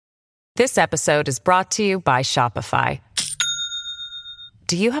This episode is brought to you by Shopify.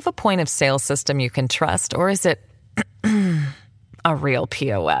 Do you have a point of sale system you can trust, or is it a real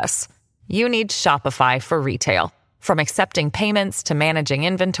POS? You need Shopify for retail. From accepting payments to managing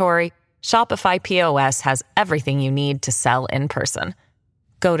inventory, Shopify POS has everything you need to sell in person.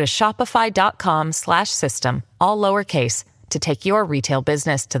 Go to shopify.com/system, all lowercase, to take your retail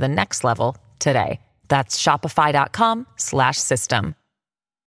business to the next level today. That's shopify.com/system.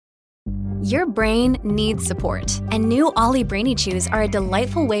 Your brain needs support, and new Ollie Brainy Chews are a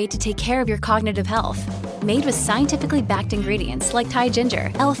delightful way to take care of your cognitive health. Made with scientifically backed ingredients like Thai ginger,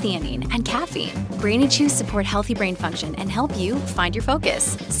 L-theanine, and caffeine, Brainy Chews support healthy brain function and help you find your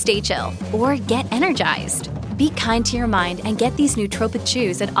focus, stay chill, or get energized. Be kind to your mind and get these nootropic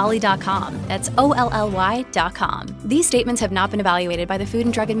chews at ollie.com. That's OLLY.com. These statements have not been evaluated by the Food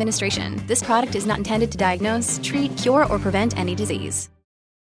and Drug Administration. This product is not intended to diagnose, treat, cure, or prevent any disease.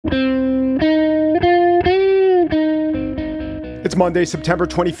 It's Monday, September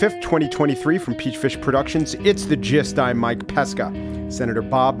 25th, 2023 from Peachfish Productions. It's The Gist. I'm Mike Pesca. Senator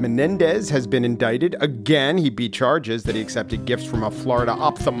Bob Menendez has been indicted again. He beat charges that he accepted gifts from a Florida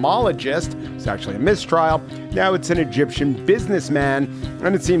ophthalmologist. It's actually a mistrial. Now it's an Egyptian businessman,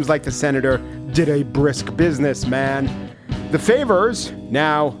 and it seems like the senator did a brisk businessman. The favors,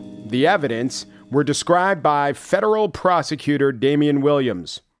 now the evidence, were described by federal prosecutor Damian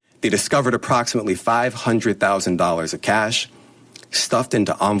Williams. They discovered approximately $500,000 of cash stuffed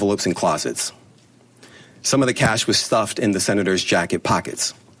into envelopes and closets. Some of the cash was stuffed in the senator's jacket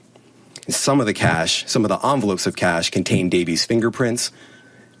pockets. And some of the envelopes of cash contained Davy's fingerprints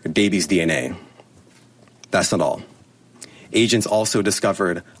or Davy's DNA. That's not all. Agents also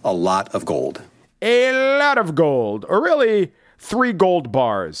discovered a lot of gold. A lot of gold, or really 3 gold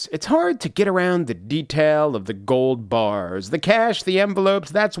bars. It's hard to get around the detail of the gold bars. The cash, the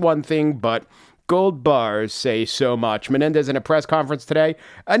envelopes, that's one thing, but gold bars say so much. Menendez, in a press conference today,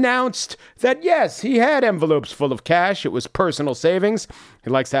 announced that, yes, he had envelopes full of cash. It was personal savings.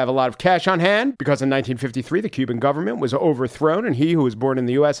 He likes to have a lot of cash on hand because in 1953, the Cuban government was overthrown, and he, who was born in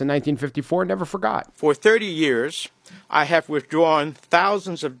the U.S. in 1954, never forgot. For 30 years, I have withdrawn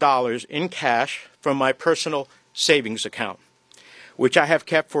thousands of dollars in cash from my personal savings account, which I have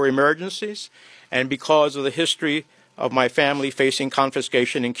kept for emergencies and because of the history of my family facing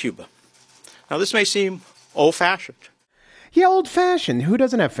confiscation in Cuba. Now, this may seem old-fashioned. Yeah, old-fashioned. Who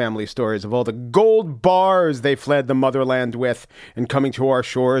doesn't have family stories of all the gold bars they fled the motherland with and coming to our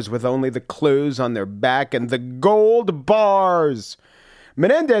shores with only the clothes on their back and the gold bars?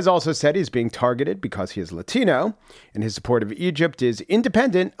 Menendez also said he's being targeted because he is Latino, and his support of Egypt is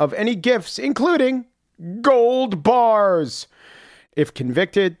independent of any gifts, including gold bars. If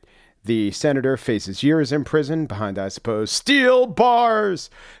convicted, the senator faces years in prison behind, I suppose, steel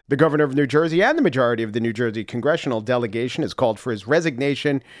bars. The governor of New Jersey and the majority of the New Jersey congressional delegation has called for his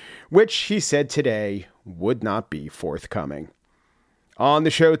resignation, which he said today would not be forthcoming. On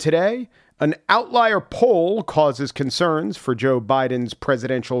the show today, an outlier poll causes concerns for Joe Biden's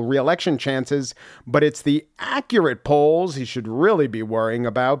presidential reelection chances, but it's the accurate polls he should really be worrying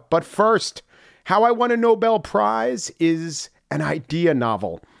about. But first, How I Won a Nobel Prize is an idea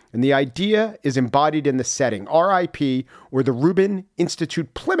novel. And the idea is embodied in the setting, RIP, or the Rubin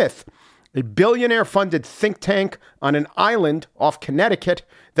Institute Plymouth, a billionaire-funded think tank on an island off Connecticut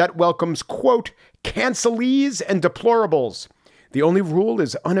that welcomes, quote, cancelees and deplorables. The only rule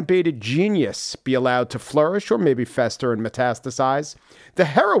is unabated genius be allowed to flourish or maybe fester and metastasize. The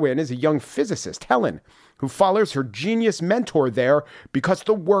heroine is a young physicist, Helen, who follows her genius mentor there because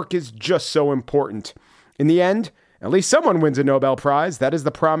the work is just so important. In the end, at least someone wins a Nobel Prize. That is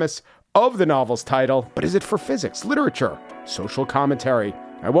the promise of the novel's title. But is it for physics, literature, social commentary?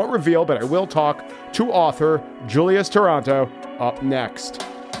 I won't reveal, but I will talk to author Julius Taranto up next.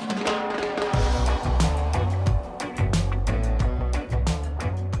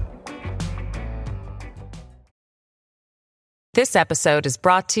 This episode is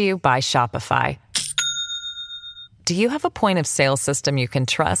brought to you by Shopify. Do you have a point of sale system you can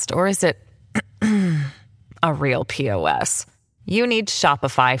trust, or is it a real POS? You need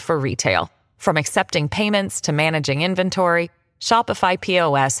Shopify for retail. From accepting payments to managing inventory, Shopify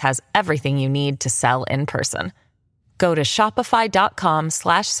POS has everything you need to sell in person. Go to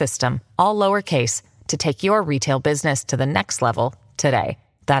shopify.com/system, all lowercase, to take your retail business to the next level today.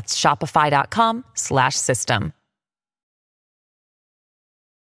 That's shopify.com/system.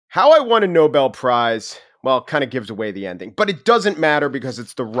 How I Won a Nobel Prize, well, kind of gives away the ending, but it doesn't matter because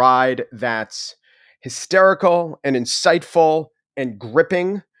it's the ride that's hysterical and insightful and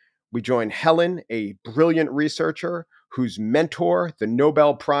gripping. We join Helen, a brilliant researcher whose mentor, the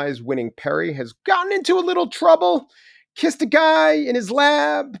Nobel Prize winning Perry, has gotten into a little trouble, kissed a guy in his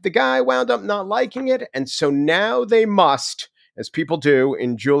lab. The guy wound up not liking it. And so now they must, as people do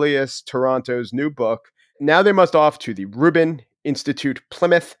in Julius Taranto's new book, now they must off to the Rubin Institute,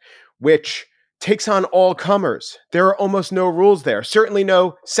 Plymouth, which takes on all comers. There are almost no rules there, certainly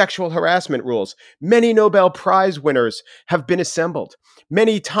no sexual harassment rules. Many Nobel Prize winners have been assembled,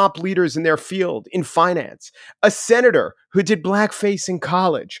 many top leaders in their field in finance, a senator who did blackface in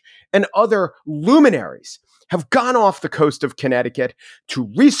college, and other luminaries have gone off the coast of Connecticut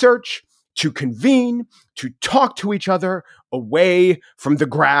to research, to convene, to talk to each other away from the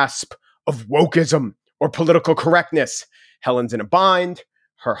grasp of wokeism or political correctness. Helen's in a bind.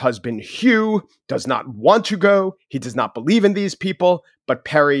 Her husband, Hugh, does not want to go. He does not believe in these people, but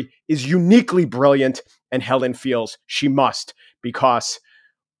Perry is uniquely brilliant, and Helen feels she must because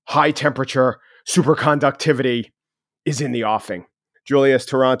high temperature superconductivity is in the offing. Julius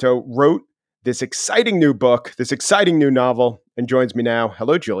Taranto wrote this exciting new book, this exciting new novel, and joins me now.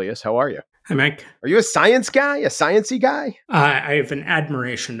 Hello, Julius. How are you? Hi, Mike. Are you a science guy, a sciencey guy? I have an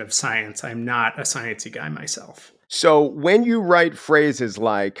admiration of science. I'm not a sciencey guy myself. So when you write phrases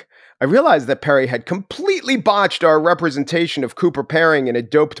like, I realized that Perry had completely botched our representation of Cooper pairing in a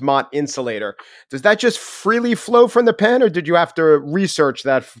doped Mott insulator, does that just freely flow from the pen, or did you have to research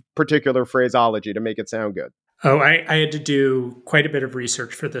that particular phraseology to make it sound good? Oh, I had to do quite a bit of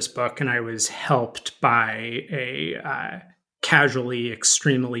research for this book, and I was helped by a casually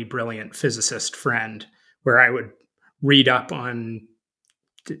extremely brilliant physicist friend, where I would read up on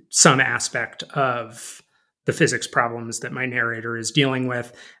some aspect of the physics problems that my narrator is dealing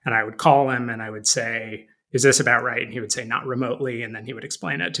with. And I would call him and I would say, is this about right? And he would say, not remotely. And then he would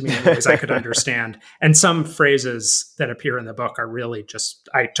explain it to me in ways I could understand. And some phrases that appear in the book are really just,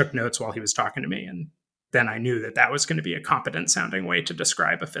 I took notes while he was talking to me. And then I knew that that was going to be a competent sounding way to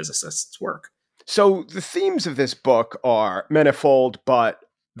describe a physicist's work. So the themes of this book are manifold, but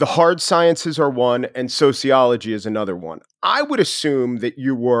the hard sciences are one and sociology is another one. I would assume that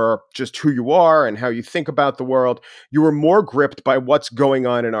you were just who you are and how you think about the world. You were more gripped by what's going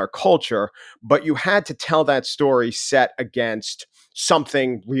on in our culture, but you had to tell that story set against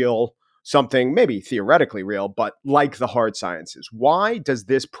something real, something maybe theoretically real, but like the hard sciences. Why does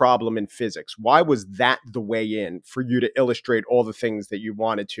this problem in physics, why was that the way in for you to illustrate all the things that you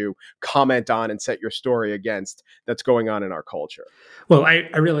wanted to comment on and set your story against that's going on in our culture? Well, I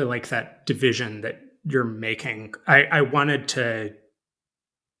really like that division that you're making. I wanted to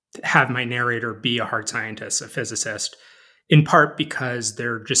have my narrator be a hard scientist, a physicist, in part because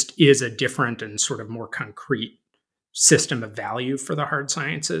there just is a different and sort of more concrete system of value for the hard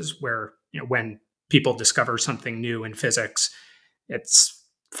sciences, where, you know, when people discover something new in physics, it's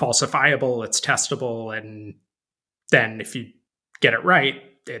falsifiable, it's testable, and then if you get it right,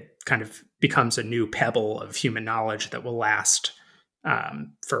 it kind of becomes a new pebble of human knowledge that will last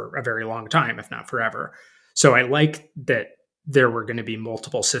for a very long time, if not forever. So I like that there were going to be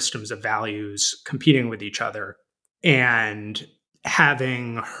multiple systems of values competing with each other, and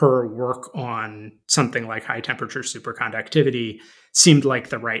having her work on something like high temperature superconductivity seemed like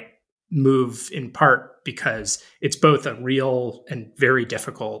the right move, in part because it's both a real and very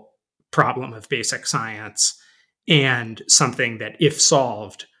difficult problem of basic science and something that, if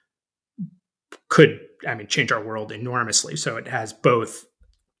solved, could, change our world enormously. So it has both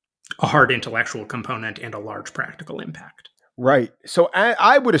a hard intellectual component and a large practical impact. Right. So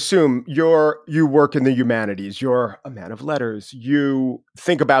I would assume you work in the humanities. You're a man of letters. You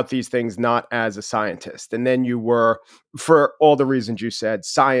think about these things not as a scientist. And then you were, for all the reasons you said,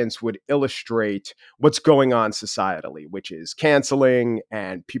 science would illustrate what's going on societally, which is canceling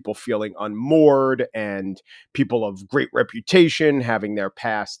and people feeling unmoored and people of great reputation having their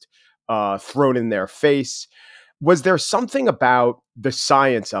past thrown in their face. Was there something about the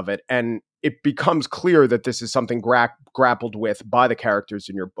science of it? And it becomes clear that this is something grappled with by the characters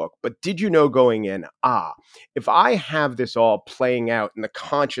in your book. But did you know going in, if I have this all playing out in the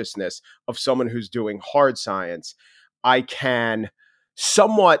consciousness of someone who's doing hard science, I can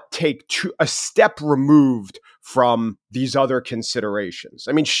somewhat take a step removed from these other considerations.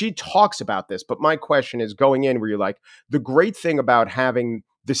 I mean, she talks about this, but my question is going in where you're like, the great thing about having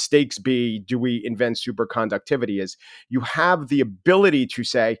the stakes be, do we invent superconductivity, is you have the ability to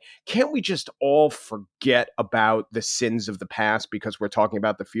say, can't we just all forget about the sins of the past because we're talking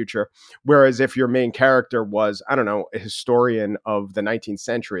about the future? Whereas if your main character was, I don't know, a historian of the 19th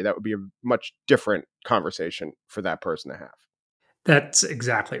century, that would be a much different conversation for that person to have. That's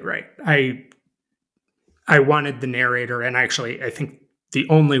exactly right. I wanted the narrator, and actually I think the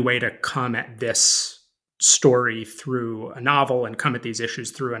only way to come at this story through a novel and come at these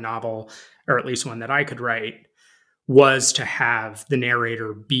issues through a novel, or at least one that I could write, was to have the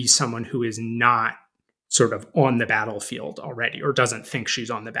narrator be someone who is not sort of on the battlefield already, or doesn't think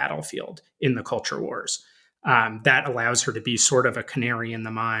she's on the battlefield in the culture wars. That allows her to be sort of a canary in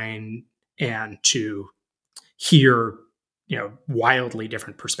the mine and to hear, wildly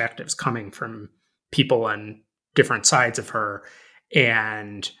different perspectives coming from people on different sides of her.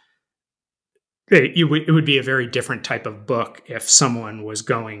 And it would be a very different type of book if someone was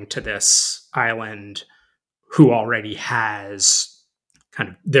going to this island who already has kind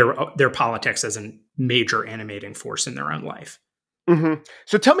of their politics as a major animating force in their own life. Mm-hmm.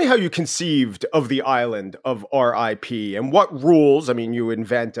 So tell me how you conceived of the island of RIP and what rules. I mean, you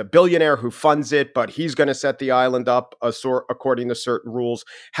invent a billionaire who funds it, but he's going to set the island up according to certain rules.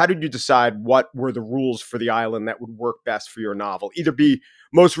 How did you decide what were the rules for the island that would work best for your novel? Either be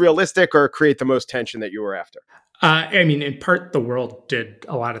most realistic or create the most tension that you were after. In part, the world did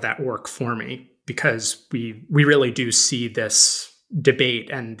a lot of that work for me, because we really do see this debate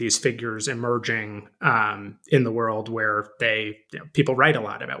and these figures emerging in the world where people write a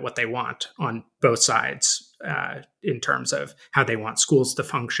lot about what they want on both sides in terms of how they want schools to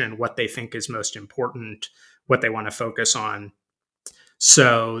function, what they think is most important, what they want to focus on.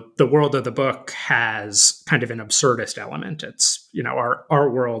 So the world of the book has kind of an absurdist element. It's, our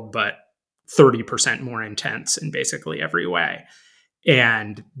world, but 30% more intense in basically every way.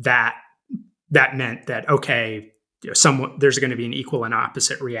 And that meant that, okay, there's going to be an equal and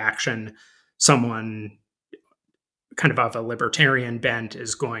opposite reaction. Someone kind of a libertarian bent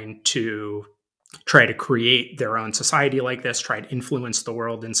is going to try to create their own society like this, try to influence the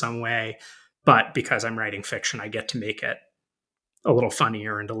world in some way. But because I'm writing fiction, I get to make it a little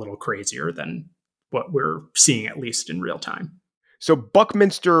funnier and a little crazier than what we're seeing, at least in real time. So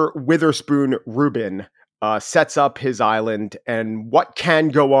Buckminster Witherspoon Rubin sets up his island, and what can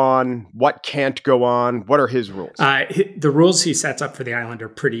go on, what can't go on? What are his rules? The rules he sets up for the island are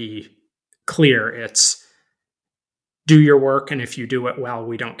pretty clear. It's do your work, and if you do it well,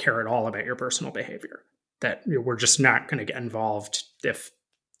 we don't care at all about your personal behavior. That we're just not going to get involved. If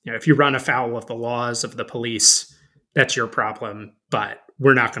you run afoul of the laws of the police, that's your problem. But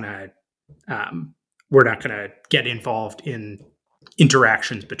we're not going to get involved in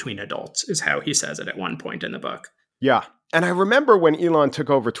interactions between adults, is how he says it at one point in the book. Yeah. And I remember when Elon took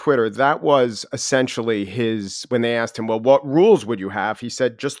over Twitter, that was essentially when they asked him, well, what rules would you have? He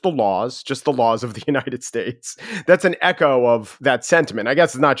said, just the laws of the United States. That's an echo of that sentiment. I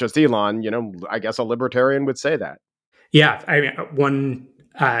guess it's not just Elon, I guess a libertarian would say that. Yeah. One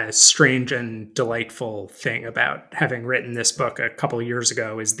strange and delightful thing about having written this book a couple of years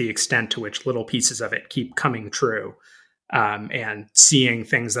ago is the extent to which little pieces of it keep coming true. And seeing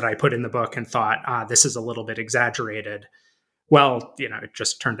things that I put in the book and thought, this is a little bit exaggerated. Well, it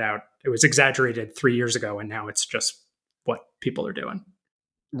just turned out it was exaggerated 3 years ago, and now it's just what people are doing.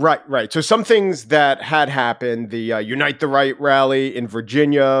 Right. So some things that had happened, the Unite the Right rally in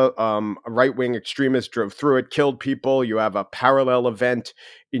Virginia, a right-wing extremist drove through it, killed people. You have a parallel event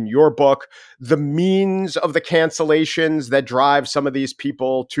in your book. The means of the cancellations that drive some of these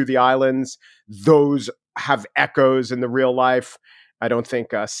people to the islands, those have echoes in the real life. I don't think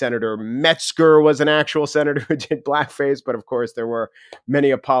Senator Metzger was an actual senator who did blackface, but of course there were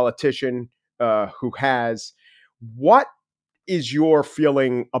many a politician who has. What is your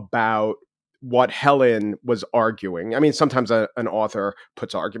feeling about what Helen was arguing? I mean, sometimes an author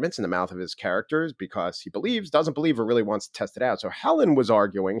puts arguments in the mouth of his characters because he believes, doesn't believe, or really wants to test it out. So Helen was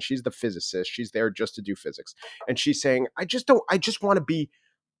arguing, she's the physicist, she's there just to do physics. And she's saying, I just want to be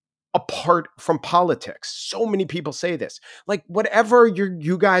apart from politics. So many people say this. Like, whatever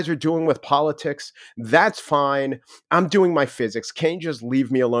you guys are doing with politics, that's fine. I'm doing my physics. Can't you just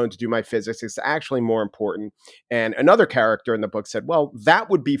leave me alone to do my physics? It's actually more important. And another character in the book said, well, that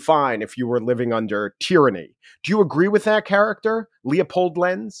would be fine if you were living under tyranny. Do you agree with that character, Leopold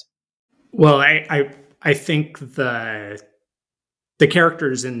Lenz? Well, I think the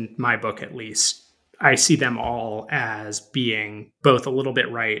characters in my book, at least, I see them all as being both a little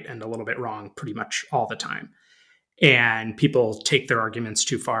bit right and a little bit wrong pretty much all the time. And people take their arguments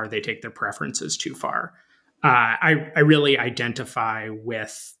too far. They take their preferences too far. I really identify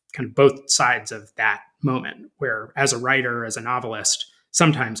with kind of both sides of that moment where, as a writer, as a novelist,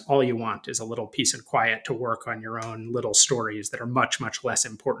 sometimes all you want is a little peace and quiet to work on your own little stories that are much, much less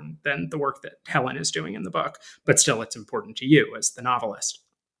important than the work that Helen is doing in the book. But still, it's important to you as the novelist.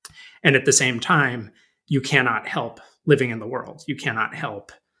 And at the same time, you cannot help living in the world. You cannot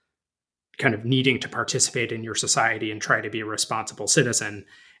help kind of needing to participate in your society and try to be a responsible citizen.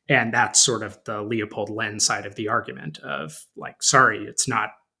 And that's sort of the Leopold Lenz side of the argument of like, sorry, it's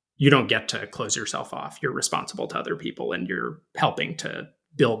not, you don't get to close yourself off. You're responsible to other people and you're helping to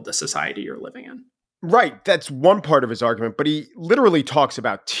build the society you're living in. Right. That's one part of his argument, but he literally talks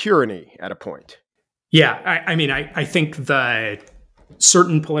about tyranny at a point. Yeah. I think the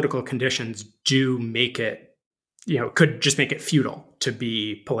certain political conditions do make it, could just make it futile to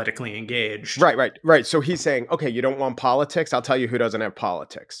be politically engaged. Right. So he's saying, okay, you don't want politics? I'll tell you who doesn't have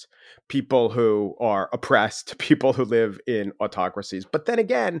politics. People who are oppressed, people who live in autocracies. But then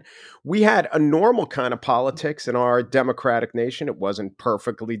again, we had a normal kind of politics in our democratic nation. It wasn't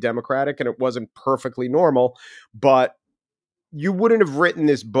perfectly democratic and it wasn't perfectly normal, but you wouldn't have written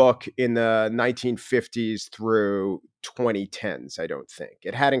this book in the 1950s through 2010s, I don't think.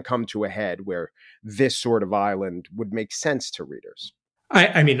 It hadn't come to a head where this sort of island would make sense to readers.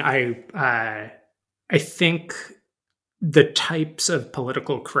 I think the types of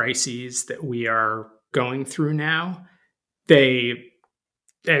political crises that we are going through now,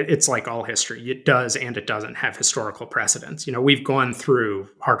 it's like all history. It does and it doesn't have historical precedents. We've gone through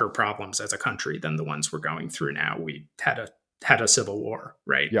harder problems as a country than the ones we're going through now. We had a civil war,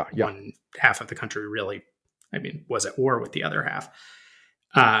 right? Yeah. One half of the country really, was at war with the other half.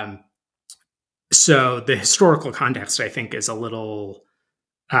 So the historical context, I think, is a little,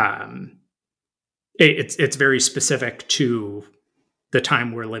 it's very specific to the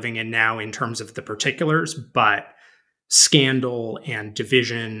time we're living in now in terms of the particulars, but scandal and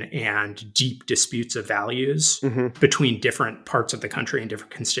division and deep disputes of values between different parts of the country and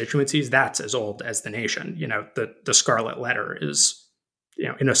different constituencies, that's as old as the nation. The Scarlet Letter is,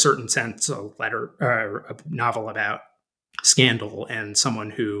 in a certain sense, a novel about scandal and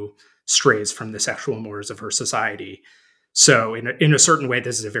someone who strays from the sexual mores of her society. So in a certain way,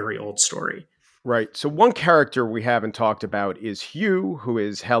 this is a very old story. Right. So one character we haven't talked about is Hugh, who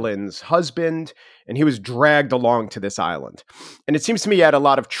is Helen's husband, and he was dragged along to this island. And it seems to me he had a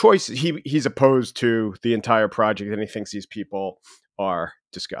lot of choices. He's opposed to the entire project, and he thinks these people are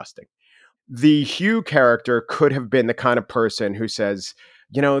disgusting. The Hugh character could have been the kind of person who says,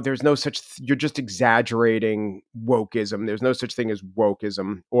 there's no such, you're just exaggerating wokeism. There's no such thing as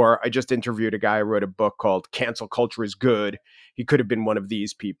wokeism. Or I just interviewed a guy who wrote a book called Cancel Culture is Good. He could have been one of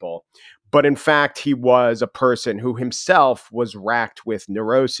these people. But in fact, he was a person who himself was racked with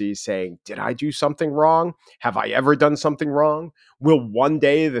neuroses saying, did I do something wrong? Have I ever done something wrong? Will one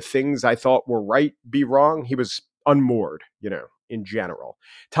day the things I thought were right be wrong? He was unmoored, in general.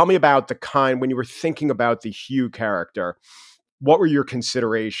 Tell me about when you were thinking about the Hugh character, what were your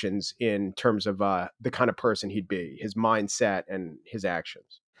considerations in terms of the kind of person he'd be, his mindset and his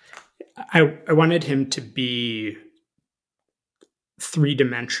actions? I wanted him to be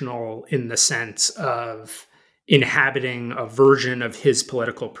three-dimensional in the sense of inhabiting a version of his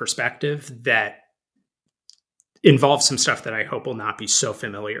political perspective that involves some stuff that I hope will not be so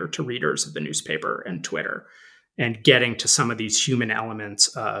familiar to readers of the newspaper and Twitter, and getting to some of these human elements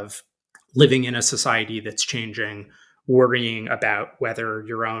of living in a society that's changing, worrying about whether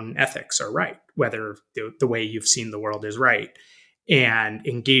your own ethics are right, whether the way you've seen the world is right, and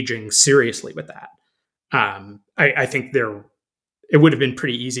engaging seriously with that. I think it would have been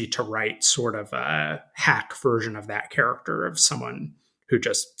pretty easy to write sort of a hack version of that character of someone who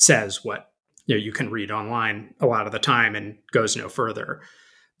just says what you can read online a lot of the time and goes no further.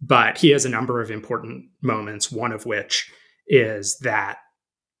 But he has a number of important moments, one of which is that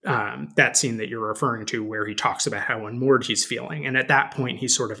scene that you're referring to where he talks about how unmoored he's feeling. And at that point,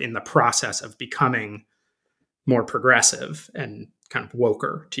 he's sort of in the process of becoming more progressive and kind of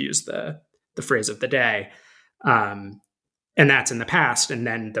woker, to use the phrase of the day. And that's in the past. And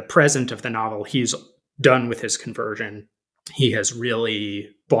then the present of the novel, he's done with his conversion. He has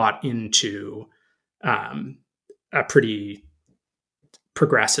really bought into a pretty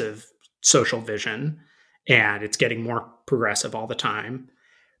progressive social vision, and it's getting more progressive all the time.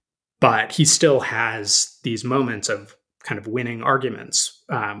 But he still has these moments of kind of winning arguments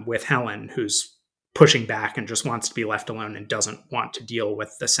with Helen, who's pushing back and just wants to be left alone and doesn't want to deal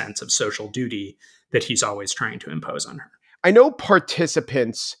with the sense of social duty that he's always trying to impose on her. I know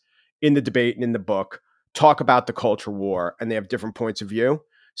participants in the debate and in the book talk about the culture war, and they have different points of view.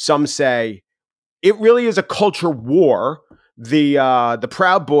 Some say it really is a culture war. The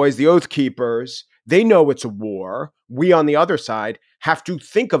Proud Boys, the Oath Keepers, they know it's a war. We on the other side have to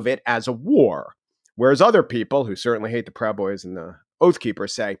think of it as a war. Whereas other people who certainly hate the Proud Boys and the Oath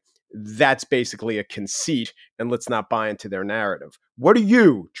Keepers say that's basically a conceit and let's not buy into their narrative. What do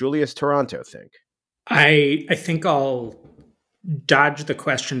you, Julius Taranto, think? I think I'll dodge the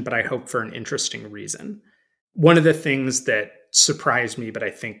question, but I hope for an interesting reason. One of the things that surprised me, but I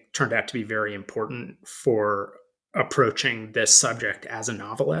think turned out to be very important for approaching this subject as a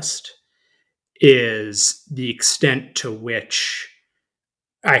novelist, is the extent to which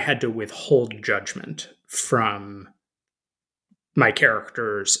I had to withhold judgment from my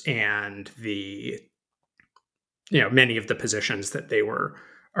characters and the, many of the positions that they were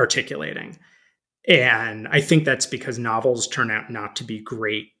articulating. And I think that's because novels turn out not to be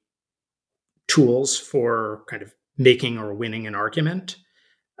great tools for kind of making or winning an argument.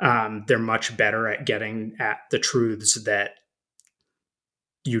 They're much better at getting at the truths that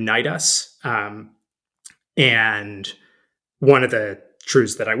unite us. And one of the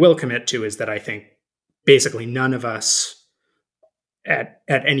truths that I will commit to is that I think basically none of us at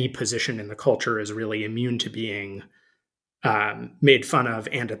any position in the culture is really immune to being made fun of.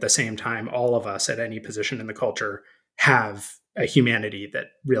 And at the same time, all of us at any position in the culture have a humanity that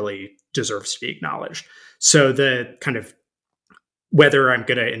really deserves to be acknowledged. So the kind of whether I'm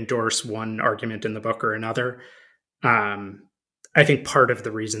going to endorse one argument in the book or another, I think part of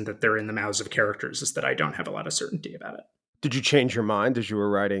the reason that they're in the mouths of characters is that I don't have a lot of certainty about it. Did you change your mind as you were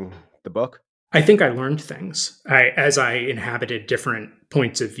writing the book? I think I learned things. As I inhabited different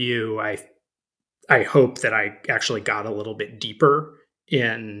points of view, I hope that I actually got a little bit deeper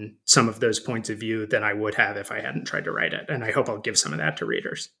in some of those points of view than I would have if I hadn't tried to write it. And I hope I'll give some of that to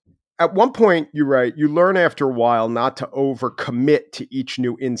readers. At one point, you write, you learn after a while not to overcommit to each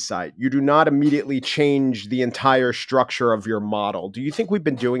new insight. You do not immediately change the entire structure of your model. Do you think we've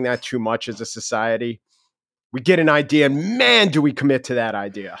been doing that too much as a society? We get an idea and man, do we commit to that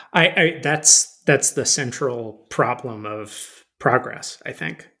idea. That's the central problem of progress, I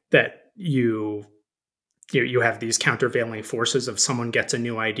think, that you have these countervailing forces of someone gets a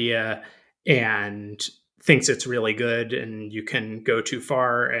new idea and thinks it's really good and you can go too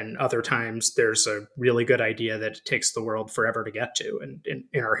far. And other times there's a really good idea that it takes the world forever to get to. And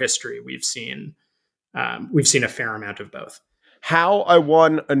in our history, we've seen a fair amount of both. How I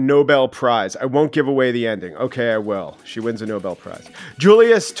won a Nobel Prize. I won't give away the ending. Okay, I will. She wins a Nobel Prize.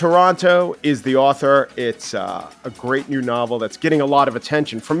 Julius Taranto is the author. It's a great new novel that's getting a lot of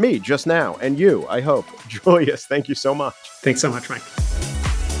attention from me just now, and you, I hope. Julius, thank you so much. Thanks so much, Mike.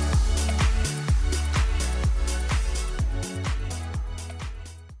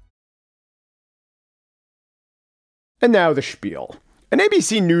 And now the spiel. An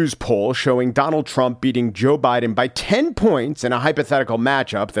ABC News poll showing Donald Trump beating Joe Biden by 10 points in a hypothetical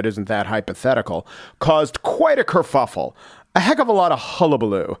matchup that isn't that hypothetical caused quite a kerfuffle. A heck of a lot of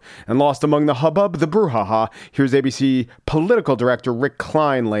hullabaloo. And lost among the hubbub, the brouhaha. Here's ABC political director Rick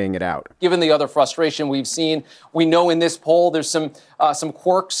Klein laying it out. Given the other frustration we've seen, we know in this poll there's some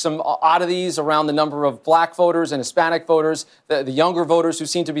quirks, some oddities around the number of black voters and Hispanic voters, the younger voters who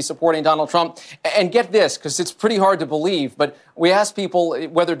seem to be supporting Donald Trump. And get this, because it's pretty hard to believe, but we asked people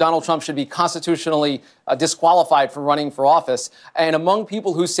whether Donald Trump should be constitutionally disqualified from running for office. And among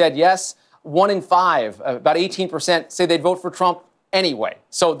people who said yes, 1 in 5, about 18%, say they'd vote for Trump anyway.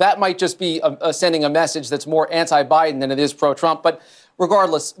 So that might just be sending a message that's more anti-Biden than it is pro-Trump. But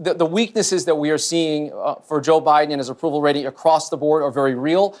regardless, the weaknesses that we are seeing for Joe Biden and his approval rating across the board are very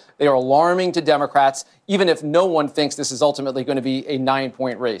real. They are alarming to Democrats, even if no one thinks this is ultimately going to be a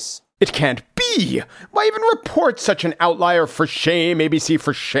 9-point race. It can't be. Why even report such an outlier? For shame, ABC,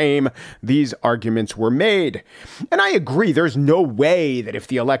 for shame. These arguments were made. And I agree, there's no way that if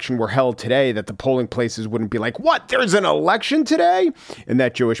the election were held today that the polling places wouldn't be like, what, there's an election today? And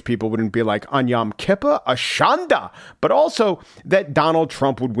that Jewish people wouldn't be like, on Yom Kippur, Ashanda. But also that Donald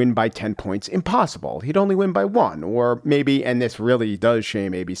Trump would win by 10 points. Impossible. He'd only win by 1. Or maybe, and this really does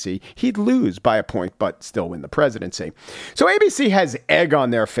shame ABC, he'd lose by a point but still win the presidency. So ABC has egg on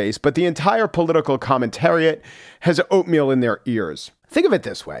their face, but the entire political commentariat has oatmeal in their ears. Think of it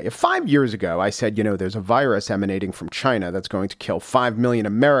this way. If 5 years ago I said, there's a virus emanating from China that's going to kill 5 million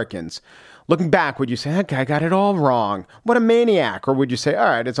Americans, looking back, would you say, that guy got it all wrong? What a maniac. Or would you say, all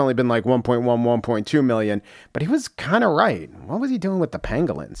right, it's only been like 1.1, 1.2 million, but he was kind of right. What was he doing with the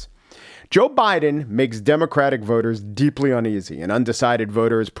pangolins? Joe Biden makes Democratic voters deeply uneasy and undecided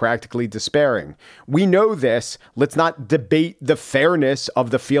voters practically despairing. We know this. Let's not debate the fairness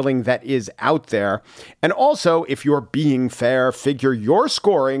of the feeling that is out there. And also, if you're being fair, figure your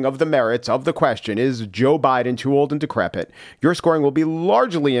scoring of the merits of the question, is Joe Biden too old and decrepit? Your scoring will be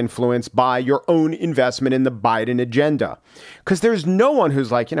largely influenced by your own investment in the Biden agenda. Because there's no one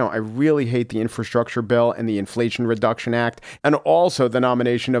who's like, I really hate the infrastructure bill and the Inflation Reduction Act, and also the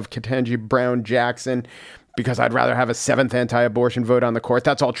nomination of Ketanji Brown Jackson, because I'd rather have a 7th anti-abortion vote on the court.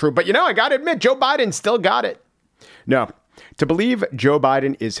 That's all true. But I got to admit, Joe Biden still got it. No, To believe Joe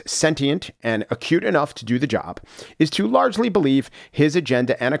Biden is sentient and acute enough to do the job is to largely believe his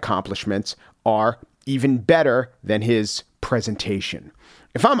agenda and accomplishments are even better than his presentation.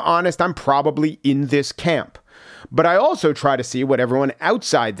 If I'm honest, I'm probably in this camp. But I also try to see what everyone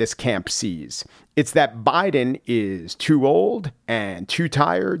outside this camp sees. It's that Biden is too old and too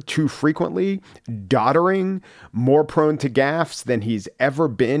tired, too frequently, doddering, more prone to gaffes than he's ever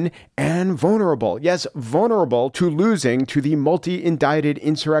been, and vulnerable. Yes, vulnerable to losing to the multi-indicted,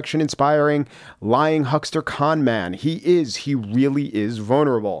 insurrection-inspiring, lying huckster con man. He really is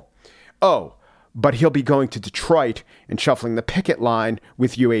vulnerable. Oh, but he'll be going to Detroit and shuffling the picket line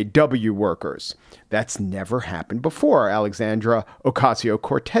with UAW workers. That's never happened before, Alexandra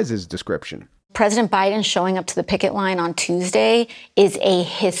Ocasio-Cortez's description. President Biden showing up to the picket line on Tuesday is a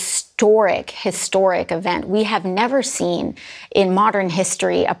historic event. We have never seen in modern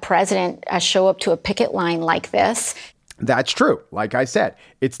history a president show up to a picket line like this. That's true. Like I said,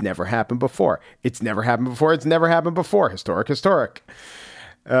 it's never happened before. It's never happened before. It's never happened before. Historic.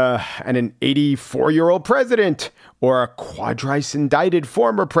 And an 84-year-old president or a quadrice-indicted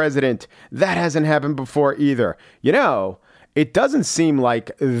former president. That hasn't happened before either. You know, it doesn't seem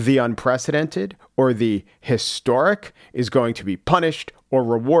like the unprecedented or the historic is going to be punished or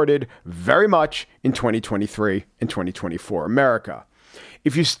rewarded very much in 2023 and 2024 America.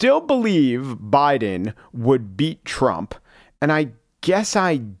 If you still believe Biden would beat Trump, and I guess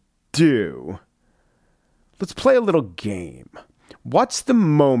I do, let's play a little game. What's the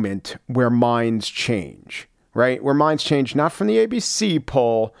moment where minds change, right? Where minds change not from the ABC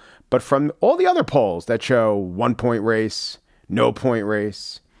poll, but from all the other polls that show 1-point race, no point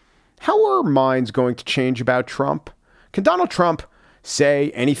race. How are minds going to change about Trump? Can Donald Trump say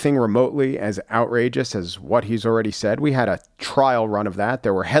anything remotely as outrageous as what he's already said? We had a trial run of that.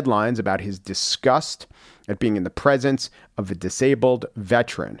 There were headlines about his disgust at being in the presence of a disabled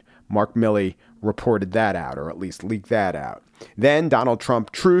veteran. Mark Milley reported that out, or at least leaked that out. Then Donald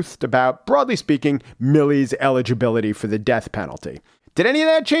Trump truthed about, broadly speaking, Milley's eligibility for the death penalty. Did any of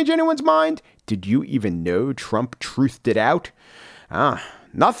that change anyone's mind? Did you even know Trump truthed it out?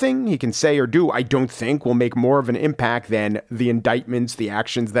 Nothing he can say or do, I don't think, will make more of an impact than the indictments, the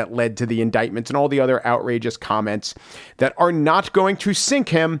actions that led to the indictments, and all the other outrageous comments that are not going to sink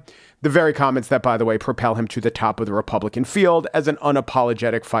him. The very comments that, by the way, propel him to the top of the Republican field as an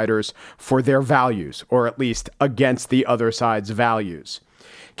unapologetic fighters for their values, or at least against the other side's values.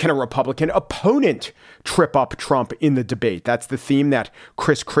 Can a Republican opponent trip up Trump in the debate? That's the theme that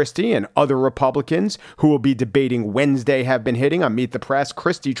Chris Christie and other Republicans who will be debating Wednesday have been hitting on Meet the Press.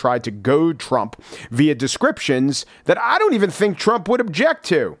 Christie tried to goad Trump via descriptions that I don't even think Trump would object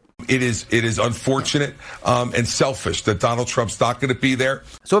to. It is unfortunate and selfish that Donald Trump's not going to be there.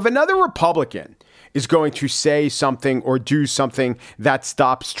 So if another Republican is going to say something or do something that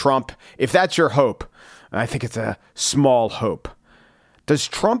stops Trump, if that's your hope, I think it's a small hope. Does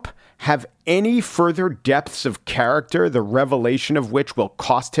Trump have any further depths of character, the revelation of which will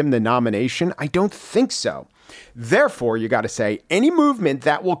cost him the nomination? I don't think so. Therefore, you got to say any movement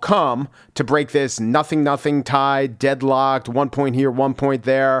that will come to break this nothing tie, deadlocked, 1 point here, 1 point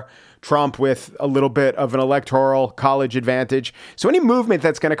there, Trump with a little bit of an electoral college advantage. So any movement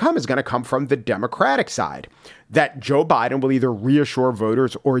that's going to come is going to come from the Democratic side, that Joe Biden will either reassure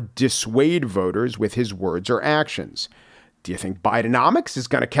voters or dissuade voters with his words or actions. Do you think Bidenomics is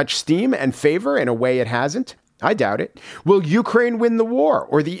going to catch steam and favor in a way it hasn't? I doubt it. Will Ukraine win the war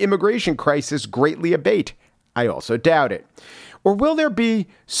or the immigration crisis greatly abate? I also doubt it. Or will there be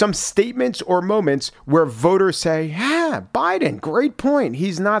some statements or moments where voters say, Biden, great point.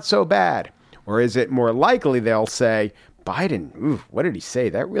 He's not so bad. Or is it more likely they'll say, Biden, what did he say?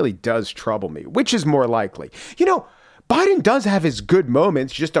 That really does trouble me. Which is more likely? You know, Biden does have his good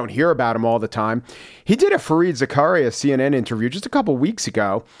moments. You just don't hear about him all the time. He did a Fareed Zakaria CNN interview just a couple weeks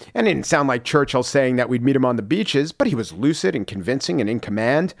ago, and it didn't sound like Churchill saying that we'd meet him on the beaches, but he was lucid and convincing and in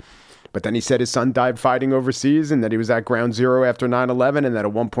command. But then he said his son died fighting overseas and that he was at ground zero after 9/11 and that a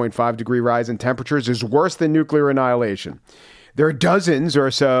 1.5 degree rise in temperatures is worse than nuclear annihilation. There are dozens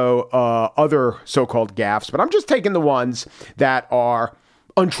or so other so-called gaffes, but I'm just taking the ones that are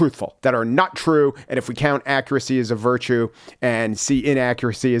untruthful, that are not true. And if we count accuracy as a virtue and see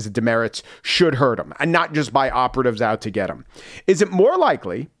inaccuracy as a demerit, should hurt him, and not just by operatives out to get him. Is it more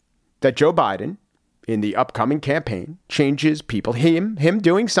likely that Joe Biden in the upcoming campaign changes people, him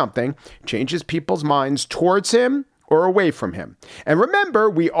doing something, changes people's minds towards him or away from him? And remember,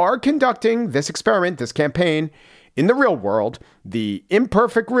 we are conducting this experiment, this campaign, in the real world, the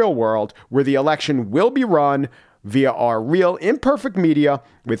imperfect real world, where the election will be run via our real imperfect media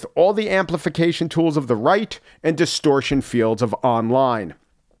with all the amplification tools of the right and distortion fields of online.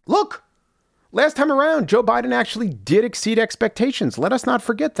 Look, last time around, Joe Biden actually did exceed expectations. Let us not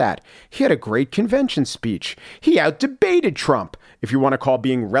forget that. He had a great convention speech. He out-debated Trump. If you want to call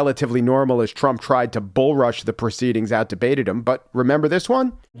being relatively normal as Trump tried to bull rush the proceedings, out-debated him. But remember this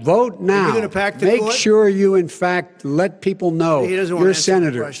one? Vote now. Make sure you, in fact, let people know you're a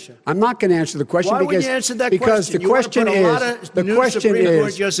senator. I'm not going to answer the question because the question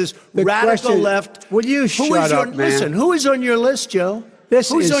is radical left. Will you shut up, man? Listen, who is on your list, Joe?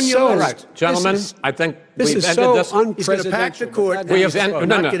 Who's on your list? Right. Gentlemen, I think this is so unprecedented. He's going to pack the court. We're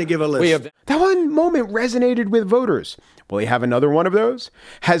not going to give a list. That one moment resonated with voters. Will he have another one of those?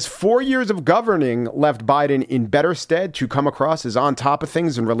 Has 4 years of governing left Biden in better stead to come across as on top of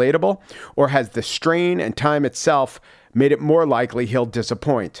things and relatable? Or has the strain and time itself made it more likely he'll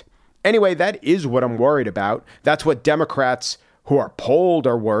disappoint? Anyway, that is what I'm worried about. That's what Democrats who are polled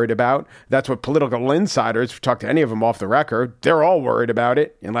are worried about. That's what political insiders, if you talk to any of them off the record, they're all worried about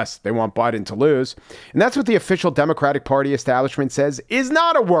it, unless they want Biden to lose. And that's what the official Democratic Party establishment says is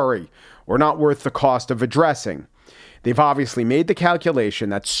not a worry or not worth the cost of addressing. They've obviously made the calculation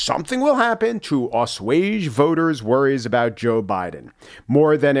that something will happen to assuage voters' worries about Joe Biden,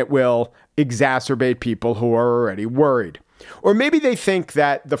 more than it will exacerbate people who are already worried. Or maybe they think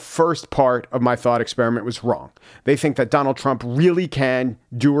that the first part of my thought experiment was wrong. They think that Donald Trump really can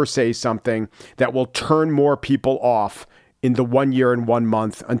do or say something that will turn more people off in the 1 year and 1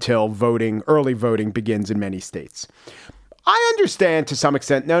 month until early voting begins in many states. I understand to some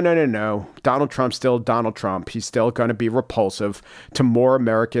extent, no. Donald Trump's still Donald Trump. He's still going to be repulsive to more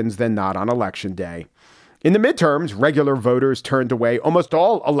Americans than not on Election Day. In the midterms, regular voters turned away almost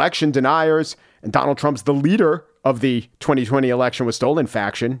all election deniers, and Donald Trump's the leader of the 2020 election was stolen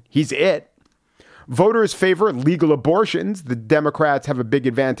faction. He's it. Voters favor legal abortions. The Democrats have a big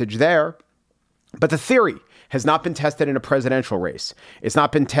advantage there. But the theory has not been tested in a presidential race. It's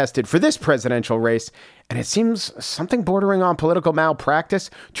not been tested for this presidential race. And it seems something bordering on political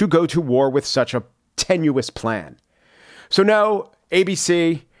malpractice to go to war with such a tenuous plan. So no,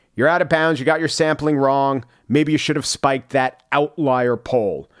 ABC, you're out of bounds. You got your sampling wrong. Maybe you should have spiked that outlier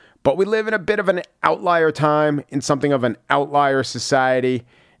poll. But we live in a bit of an outlier time, in something of an outlier society.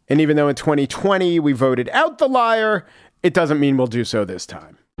 And even though in 2020 we voted out the liar, it doesn't mean we'll do so this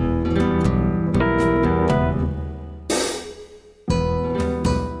time.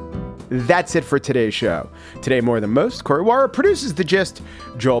 That's it for today's show. Today, more than most, Corey Wara produces The Gist.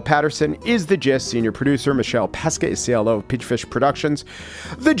 Joel Patterson is The Gist. Senior producer Michelle Pesca is CLO of Peachfish Productions.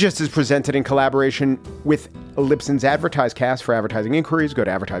 The Gist is presented in collaboration with Libsyn's AdvertiseCast. For advertising inquiries, go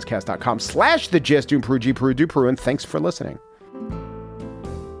to advertisecast.com/thegist. Do Peru, and thanks for listening.